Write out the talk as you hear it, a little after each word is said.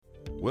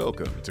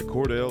Welcome to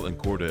Cordell and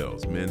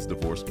Cordell's Men's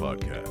Divorce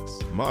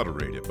Podcast,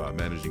 moderated by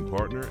Managing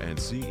Partner and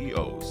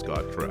CEO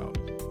Scott Trout,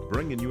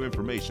 bringing you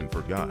information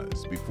for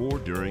guys before,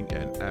 during,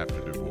 and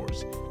after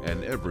divorce,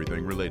 and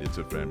everything related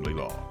to family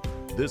law.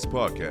 This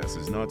podcast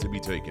is not to be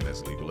taken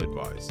as legal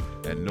advice,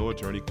 and no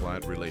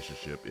attorney-client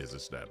relationship is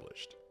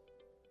established.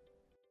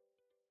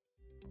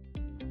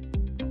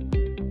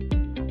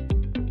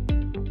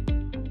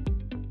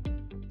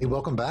 Hey,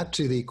 welcome back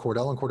to the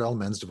Cordell and Cordell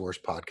Men's Divorce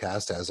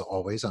Podcast. As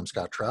always, I'm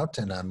Scott Trout,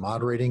 and I'm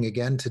moderating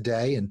again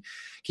today. And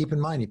keep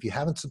in mind, if you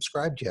haven't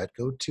subscribed yet,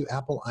 go to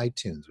Apple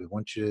iTunes. We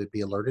want you to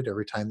be alerted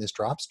every time this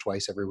drops,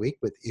 twice every week,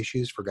 with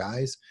issues for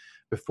guys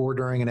before,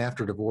 during, and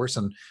after divorce,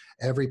 and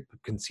every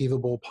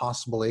conceivable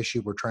possible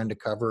issue we're trying to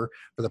cover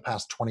for the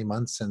past 20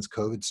 months since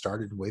COVID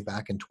started way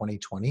back in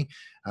 2020.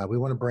 We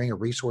want to bring a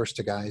resource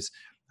to guys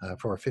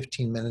for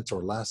 15 minutes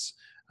or less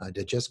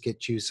to just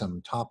get you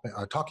some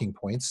talking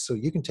points so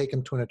you can take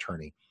them to an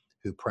attorney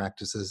who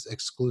practices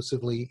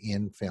exclusively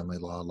in family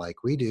law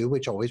like we do,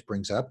 which always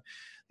brings up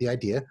the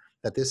idea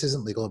that this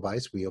isn't legal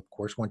advice. We, of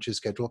course, want you to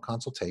schedule a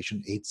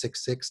consultation,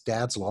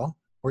 866-DADS-LAW,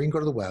 or you can go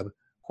to the web,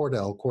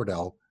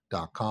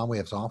 cordell.com. We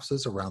have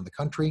offices around the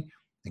country,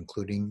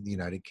 including the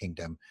United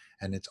Kingdom,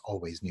 and it's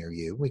always near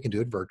you. We can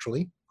do it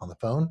virtually on the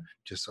phone,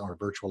 just on a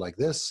virtual like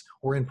this,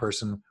 or in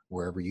person,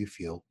 wherever you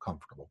feel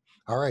comfortable.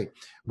 All right,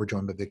 we're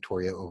joined by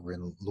Victoria over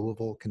in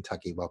Louisville,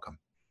 Kentucky. Welcome.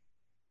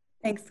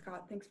 Thanks,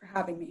 Scott. Thanks for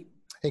having me.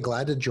 Hey,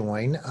 glad to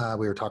join.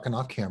 We were talking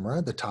off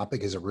camera. The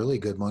topic is a really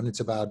good one. It's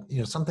about,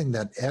 something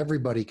that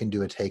everybody can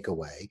do a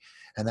takeaway,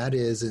 and that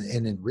is,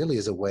 and it really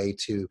is a way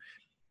to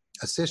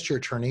assist your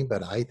attorney,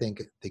 but I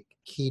think the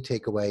key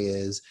takeaway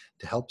is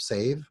to help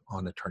save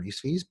on attorney's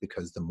fees,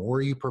 because the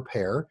more you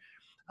prepare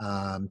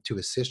to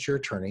assist your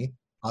attorney,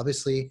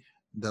 obviously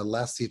the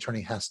less the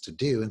attorney has to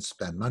do and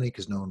spend money,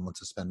 because no one wants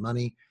to spend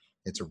money.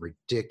 It's a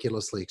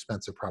ridiculously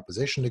expensive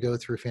proposition to go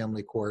through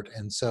family court.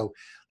 And so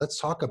let's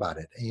talk about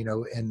it,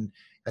 and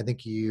I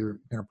think you're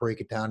going to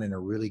break it down in a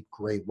really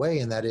great way.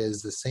 And that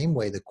is the same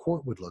way the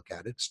court would look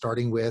at it,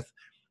 starting with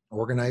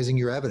organizing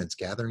your evidence,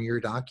 gathering your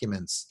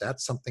documents.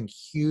 That's something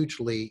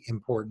hugely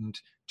important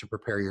to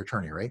prepare your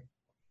attorney, right?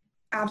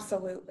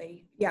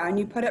 Absolutely. Yeah, and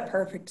you put it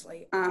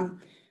perfectly.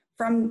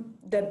 From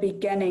the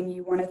beginning,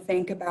 you want to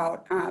think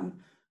about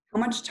how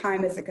much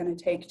time is it going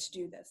to take to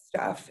do this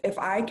stuff? If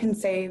I can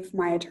save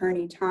my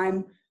attorney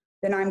time,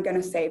 then I'm going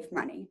to save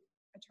money.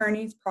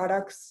 Attorneys'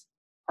 products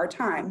are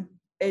time.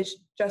 It's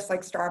just like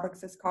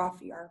Starbucks'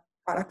 coffee. Our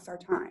products are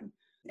time.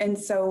 And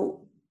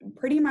so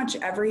pretty much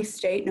every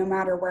state, no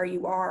matter where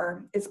you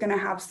are, is going to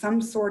have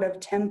some sort of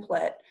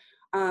template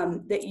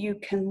that you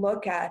can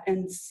look at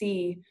and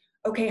see,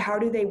 okay, how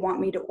do they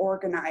want me to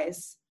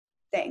organize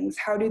things?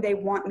 How do they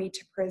want me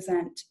to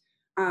present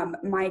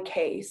my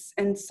case?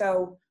 And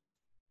so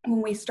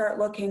when we start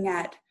looking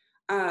at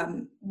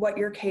what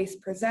your case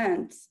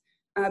presents,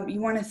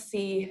 you want to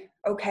see,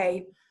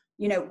 okay,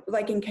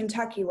 like in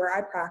Kentucky where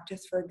I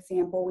practice, for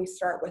example, we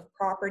start with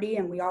property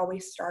and we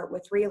always start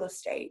with real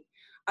estate.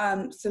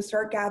 So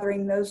start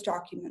gathering those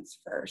documents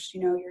first,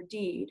 your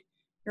deed,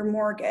 your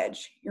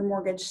mortgage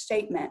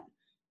statement,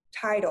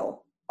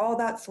 title, all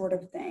that sort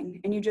of thing.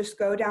 And you just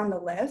go down the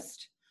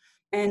list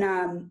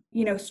and,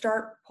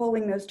 start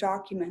pulling those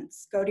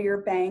documents. Go to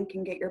your bank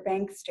and get your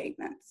bank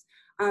statements.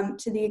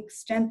 To the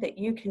extent that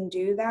you can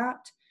do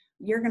that,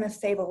 you're going to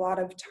save a lot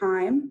of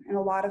time and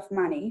a lot of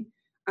money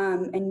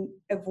and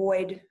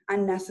avoid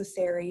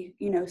unnecessary,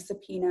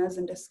 subpoenas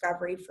and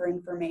discovery for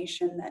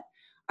information that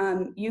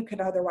you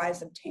could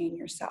otherwise obtain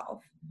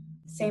yourself.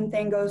 Same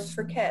thing goes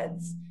for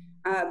kids.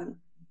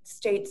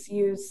 States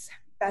use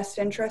best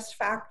interest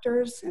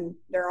factors, and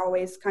they're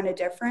always kind of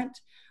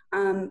different.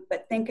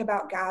 But think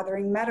about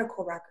gathering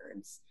medical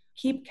records.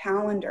 Keep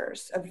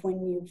calendars of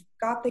when you've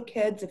got the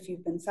kids, if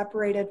you've been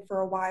separated for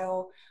a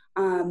while,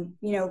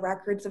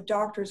 records of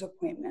doctor's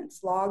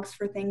appointments, logs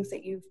for things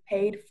that you've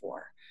paid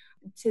for,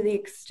 to the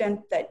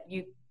extent that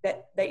you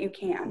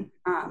can,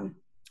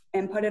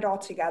 and put it all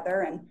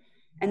together.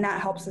 And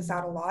that helps us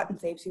out a lot and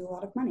saves you a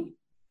lot of money.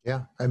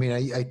 Yeah. I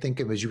mean, I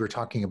think as you were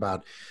talking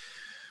about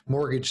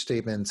mortgage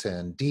statements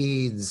and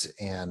deeds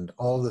and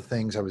all the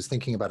things, I was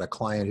thinking about a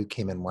client who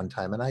came in one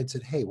time and I'd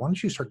said, hey, why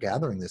don't you start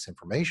gathering this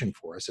information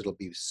for us? It'll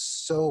be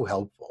so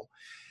helpful.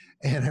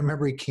 And I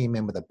remember he came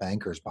in with a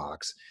banker's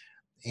box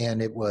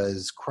and it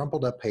was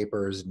crumpled up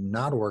papers,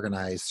 not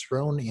organized,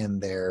 thrown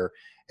in there.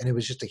 And it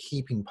was just a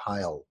heaping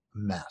pile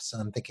mess.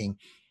 And I'm thinking,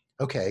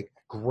 okay,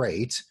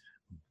 great.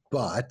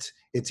 But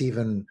it's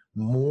even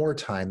more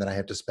time that I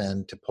have to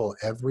spend to pull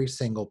every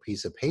single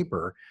piece of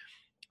paper,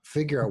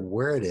 figure out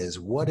where it is,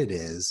 what it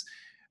is.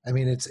 I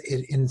mean,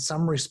 in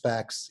some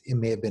respects, it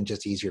may have been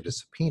just easier to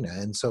subpoena.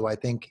 And so I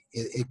think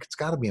it's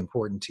got to be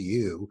important to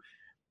you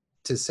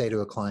to say to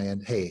a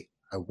client, hey,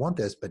 I want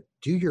this, but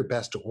do your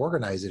best to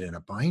organize it in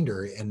a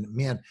binder. And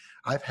man,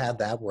 I've had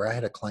that where I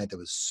had a client that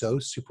was so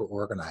super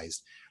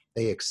organized.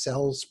 They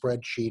Excel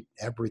spreadsheet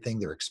everything,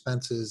 their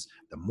expenses,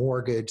 the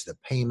mortgage, the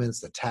payments,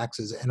 the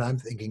taxes. And I'm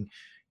thinking,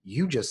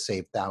 you just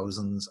saved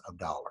thousands of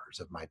dollars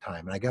of my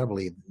time. And I got to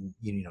believe,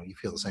 you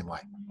feel the same way.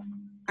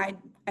 I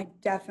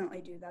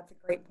definitely do. That's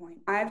a great point.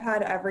 I've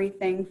had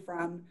everything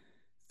from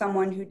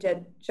someone who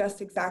did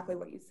just exactly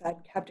what you said,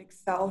 kept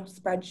Excel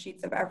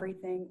spreadsheets of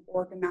everything,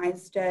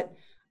 organized it.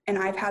 And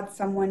I've had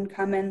someone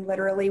come in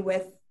literally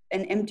with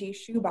an empty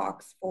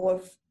shoebox full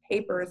of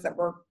papers that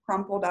were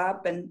crumpled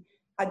up and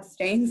had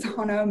stains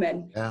on them.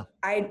 And Yeah.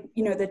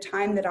 the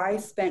time that I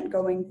spent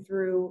going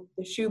through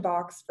the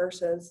shoebox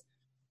versus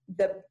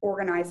the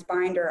organized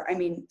binder,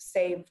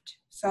 saved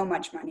so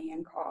much money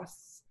and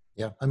costs.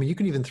 Yeah. You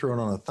can even throw it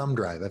on a thumb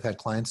drive. I've had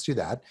clients do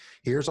that.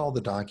 Here's all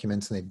the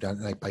documents, and they've done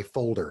it like by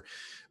folder,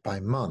 by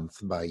month,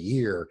 by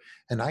year.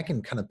 And I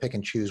can kind of pick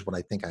and choose what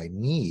I think I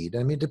need.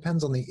 It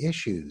depends on the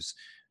issues.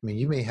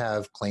 You may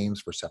have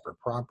claims for separate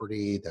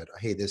property that,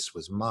 hey, this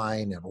was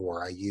mine,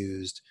 or I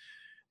used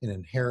an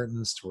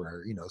inheritance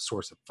or,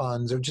 source of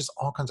funds, or just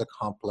all kinds of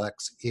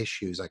complex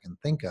issues I can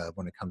think of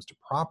when it comes to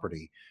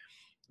property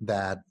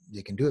that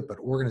you can do it. But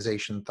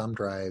organization, thumb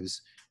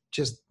drives,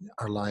 just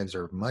our lives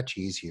are much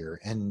easier,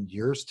 and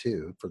yours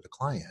too for the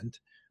client,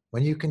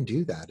 when you can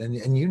do that.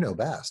 And you know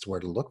best where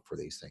to look for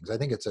these things. I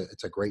think it's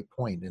a great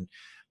point. And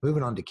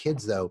moving on to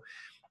kids though,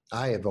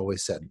 I have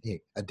always said,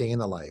 hey, a day in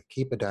the life,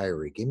 keep a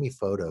diary, give me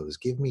photos,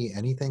 give me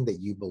anything that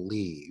you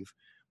believe.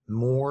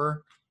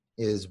 More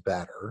is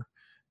better,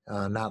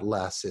 not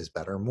less is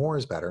better. More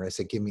is better. And I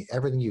said, give me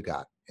everything you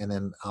got. And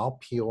then I'll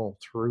peel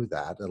through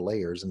that, the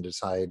layers, and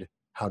decide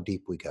how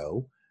deep we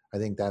go. I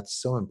think that's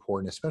so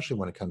important, especially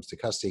when it comes to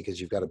custody, because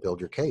you've got to build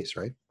your case,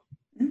 right?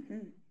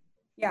 Mm-hmm.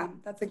 Yeah,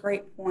 that's a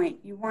great point.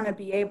 You want to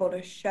be able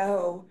to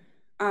show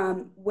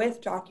with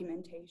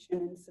documentation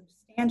and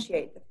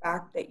substantiate the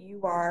fact that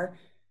you are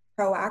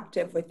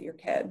proactive with your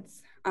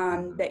kids,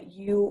 that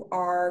you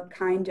are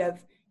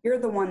you're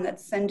the one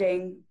that's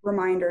sending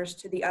reminders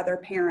to the other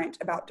parent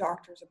about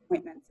doctor's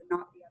appointments and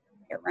not the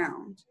other way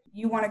around.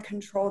 You want to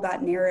control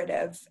that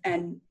narrative,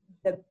 and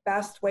the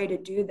best way to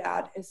do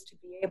that is to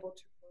be able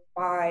to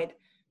provide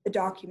the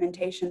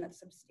documentation that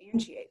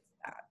substantiates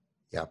that.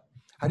 Yeah.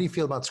 How do you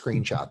feel about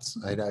screenshots?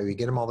 I know we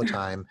get them all the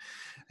time.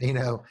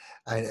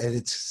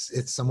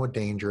 It's somewhat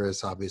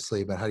dangerous,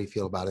 obviously, but how do you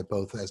feel about it,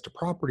 both as to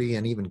property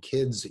and even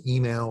kids'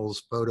 emails,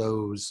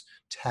 photos,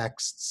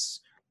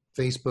 texts,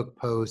 Facebook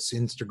posts,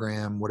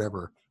 Instagram,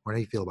 whatever? How do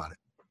you feel about it?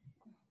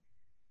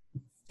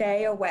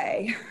 Stay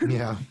away.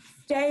 Yeah.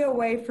 Stay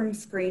away from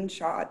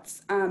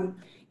screenshots.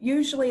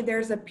 Usually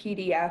there's a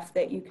PDF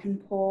that you can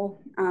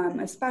pull,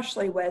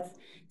 especially with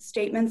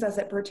statements as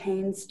it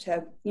pertains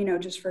to,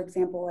 just for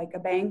example, like a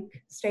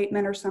bank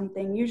statement or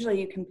something. Usually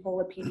you can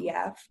pull a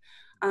PDF.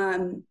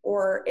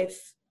 Or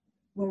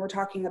when we're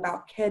talking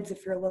about kids,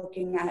 if you're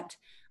looking at,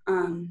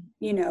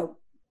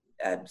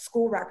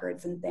 school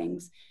records and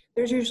things,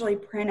 there's usually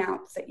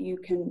printouts that you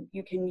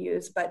can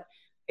use. But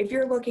if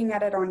you're looking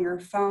at it on your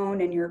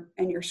phone and you're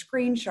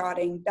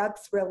screenshotting,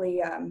 that's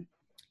really,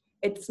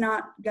 it's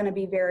not going to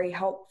be very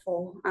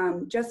helpful,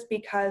 just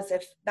because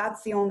if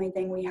that's the only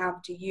thing we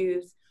have to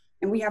use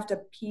and we have to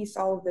piece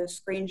all of those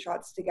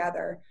screenshots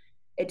together,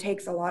 it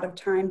takes a lot of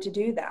time to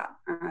do that.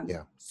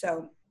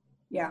 So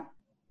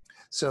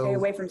stay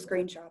away from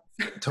screenshots.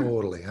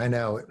 Totally. I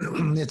know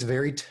it's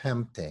very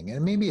tempting,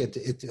 and maybe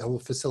it will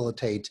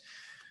facilitate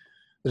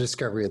the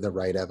discovery of the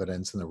right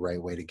evidence and the right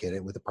way to get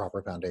it with the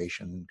proper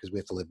foundation, because we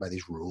have to live by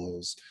these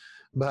rules.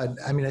 But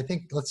I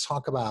think let's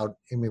talk about,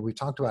 we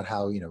talked about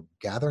how,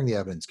 gathering the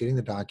evidence, getting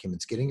the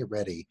documents, getting it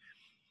ready.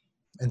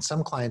 And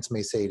some clients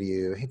may say to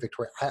you, hey,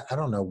 Victoria, I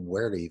don't know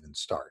where to even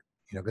start,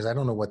 because I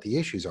don't know what the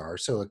issues are.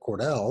 So at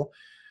Cordell,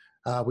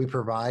 we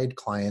provide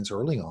clients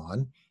early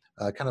on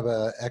kind of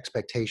a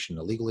expectation,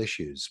 the legal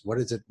issues. What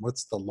is it?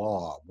 What's the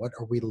law? What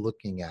are we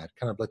looking at?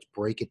 Kind of let's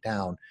break it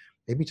down.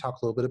 Maybe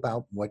talk a little bit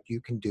about what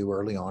you can do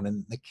early on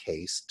in the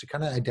case to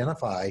kind of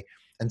identify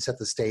and set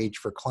the stage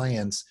for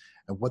clients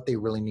and what they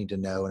really need to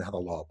know and how the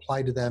law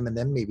apply to them. And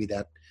then maybe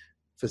that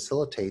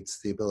facilitates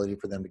the ability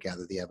for them to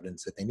gather the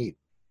evidence that they need.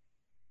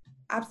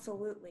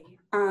 Absolutely.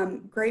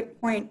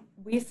 Great point.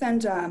 We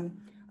send a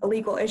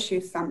legal issue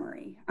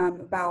summary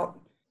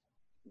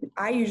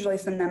I usually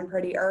send them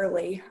pretty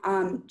early,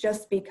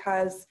 just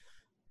because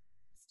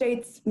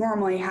states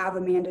normally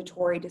have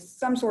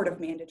some sort of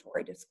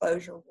mandatory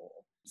disclosure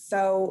rule.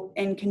 So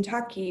in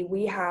Kentucky,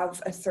 we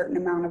have a certain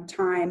amount of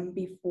time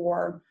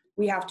before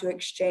we have to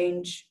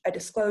exchange a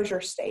disclosure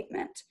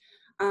statement.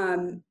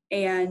 And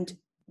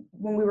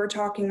when we were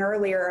talking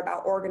earlier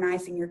about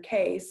organizing your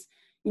case,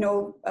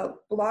 a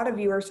lot of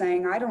you are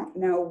saying, I don't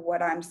know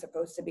what I'm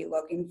supposed to be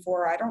looking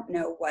for. I don't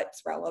know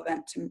what's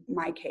relevant to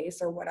my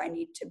case or what I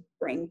need to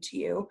bring to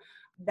you.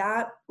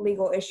 That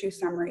legal issue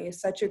summary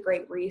is such a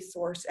great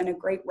resource and a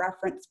great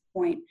reference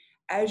point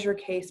as your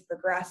case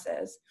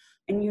progresses,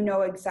 and you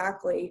know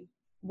exactly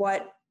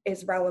what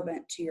is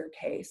relevant to your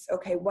case.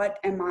 Okay, what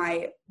am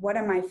I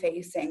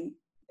facing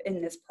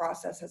in this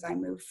process as I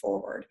move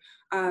forward?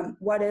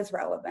 What is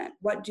relevant?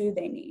 What do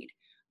they need?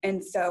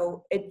 And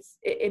so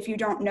if you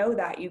don't know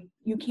that,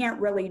 you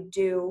can't really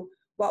do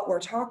what we're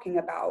talking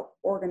about,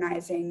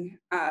 organizing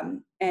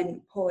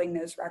and pulling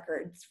those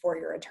records for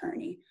your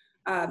attorney.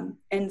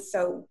 And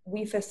so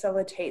we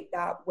facilitate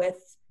that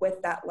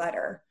with that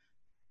letter.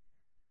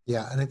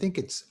 Yeah, and I think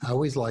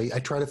I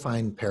try to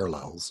find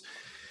parallels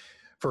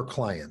for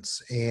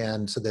clients,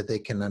 and so that they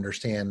can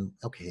understand,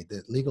 okay,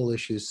 the legal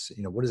issues,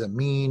 what does it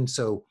mean?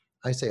 So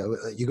I say,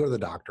 you go to the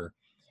doctor,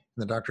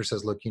 and the doctor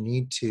says, look, you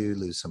need to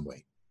lose some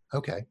weight.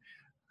 Okay,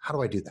 how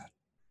do I do that?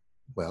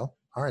 Well,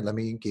 all right, let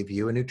me give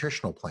you a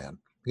nutritional plan.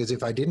 Because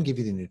if I didn't give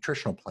you the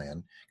nutritional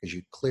plan, because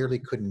you clearly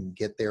couldn't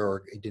get there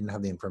or you didn't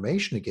have the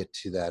information to get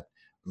to that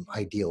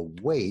ideal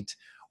weight,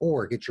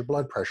 or get your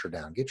blood pressure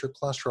down, get your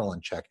cholesterol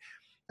in check,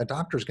 a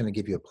doctor is going to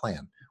give you a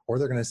plan, or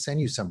they're going to send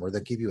you somewhere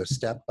that give you a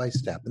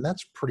step-by-step. And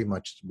that's pretty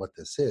much what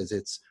this is.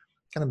 It's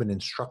kind of an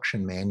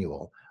instruction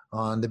manual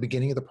on the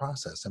beginning of the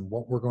process and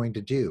what we're going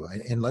to do.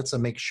 And let's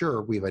make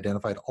sure we've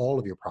identified all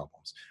of your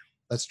problems.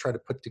 Let's try to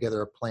put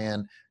together a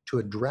plan to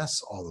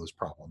address all those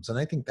problems. And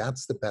I think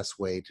that's the best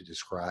way to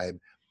describe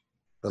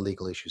the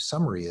legal issue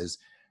summary is,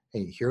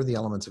 hey, here are the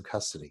elements of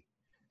custody.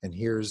 And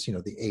here's,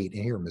 the 8.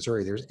 And here in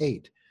Missouri, there's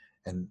 8.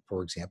 And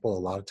for example, a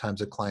lot of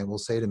times a client will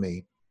say to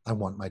me, I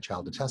want my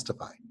child to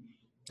testify.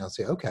 I'll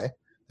say, okay,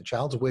 the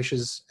child's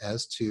wishes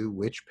as to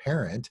which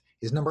parent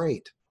is number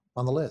 8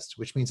 on the list,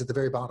 which means at the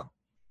very bottom.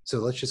 So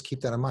let's just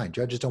keep that in mind.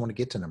 Judges don't want to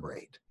get to number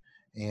 8.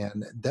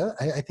 And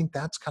I think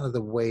that's kind of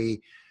the way,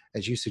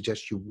 as you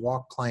suggest, you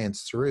walk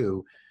clients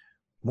through.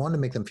 1, to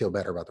make them feel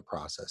better about the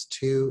process.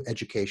 2,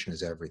 education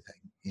is everything.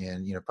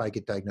 And, if I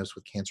get diagnosed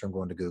with cancer, I'm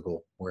going to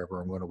Google,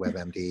 wherever I'm going to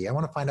WebMD. I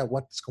want to find out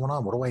what's going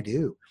on. What do I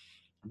do?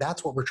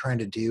 That's what we're trying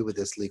to do with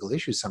this legal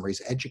issue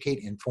summaries: educate,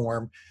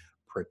 inform,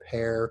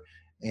 prepare,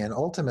 and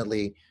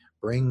ultimately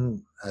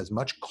bring as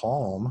much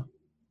calm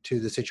to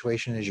the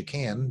situation as you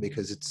can,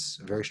 because it's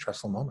a very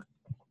stressful moment.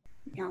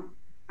 Yeah,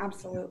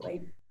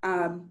 absolutely.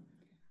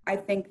 I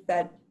think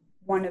that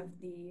one of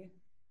the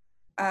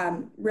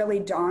really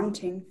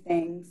daunting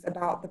things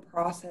about the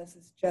process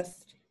is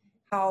just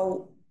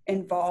how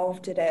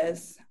involved it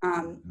is,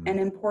 and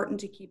important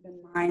to keep in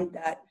mind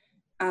that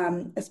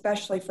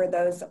especially for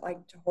those that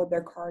like to hold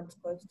their cards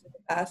close to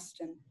the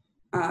vest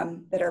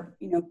and that are,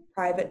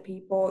 private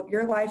people,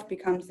 your life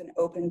becomes an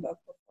open book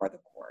before the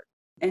court.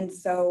 And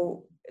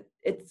so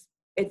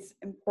it's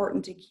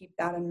important to keep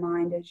that in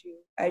mind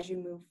as you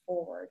move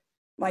forward.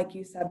 Like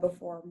you said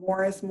before,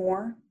 more is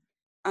more.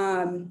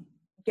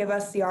 Give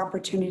us the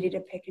opportunity to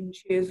pick and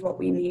choose what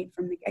we need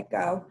from the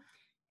get-go,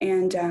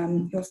 and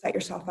you'll set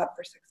yourself up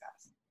for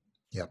success.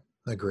 Yep,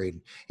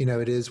 agreed.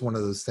 It is one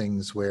of those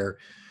things where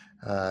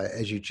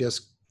as you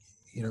just,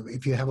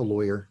 if you have a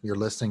lawyer, you're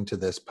listening to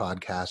this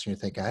podcast and you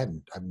think,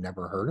 I've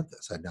never heard of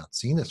this. I've not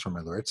seen this from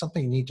my lawyer. It's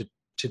something you need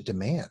to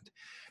demand.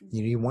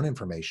 You want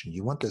information.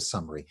 You want this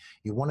summary.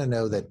 You want to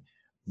know that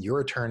your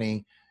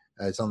attorney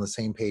is on the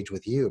same page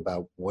with you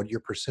about what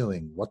you're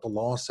pursuing, what the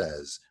law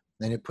says.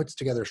 And it puts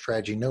together a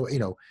strategy. No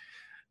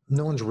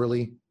one's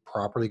really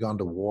properly gone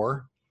to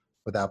war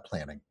without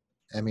planning.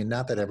 I mean,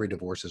 not that every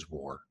divorce is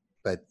war,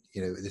 but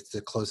it's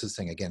the closest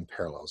thing, again,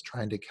 parallels,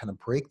 trying to kind of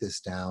break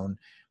this down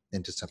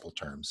into simple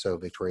terms. So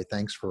Victoria,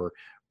 thanks for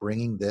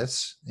bringing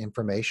this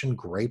information,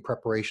 great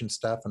preparation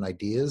stuff and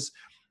ideas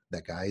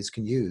that guys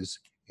can use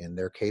in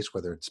their case,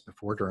 whether it's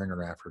before, during,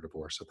 or after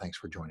divorce. So thanks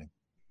for joining.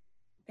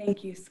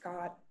 Thank you,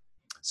 Scott.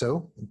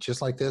 So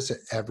just like this,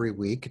 every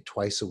week,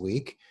 twice a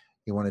week,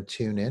 you want to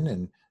tune in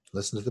and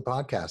listen to the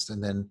podcast.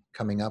 And then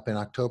coming up in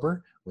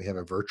October, we have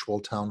a virtual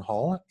town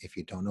hall. If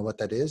you don't know what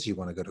that is, you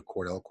want to go to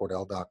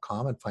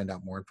CordellCordell.com and find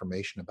out more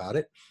information about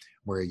it,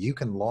 where you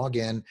can log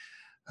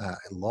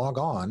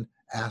on,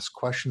 ask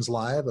questions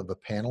live of a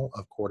panel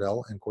of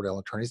Cordell and Cordell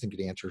attorneys and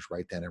get answers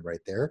right then and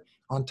right there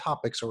on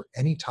topics or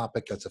any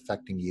topic that's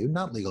affecting you,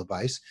 not legal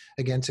advice.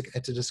 Again,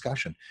 it's a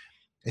discussion.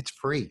 It's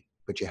free,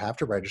 but you have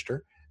to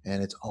register.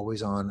 And it's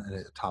always on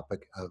a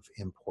topic of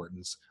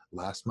importance.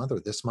 Last month or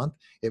this month,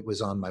 it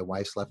was on My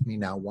Wife's Left Me,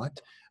 Now What?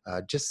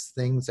 Just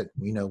things that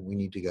we know we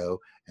need to go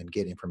and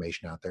get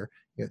information out there.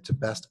 It's the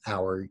best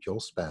hour you'll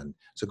spend.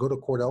 So go to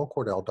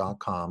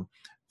CordellCordell.com,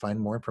 find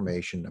more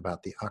information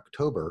about the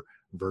October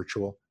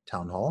virtual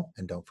town hall.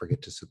 And don't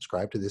forget to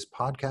subscribe to this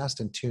podcast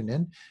and tune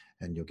in,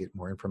 and you'll get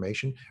more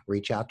information.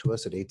 Reach out to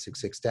us at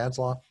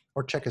 866-DADS-LAW,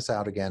 or check us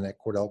out again at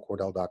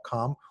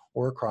CordellCordell.com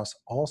or across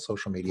all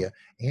social media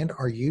and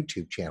our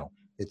YouTube channel.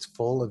 It's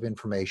full of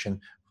information,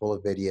 full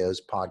of videos,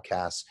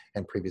 podcasts,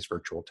 and previous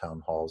virtual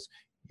town halls.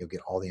 You'll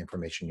get all the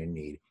information you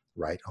need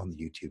right on the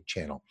YouTube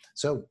channel.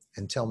 So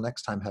until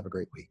next time, have a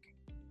great week.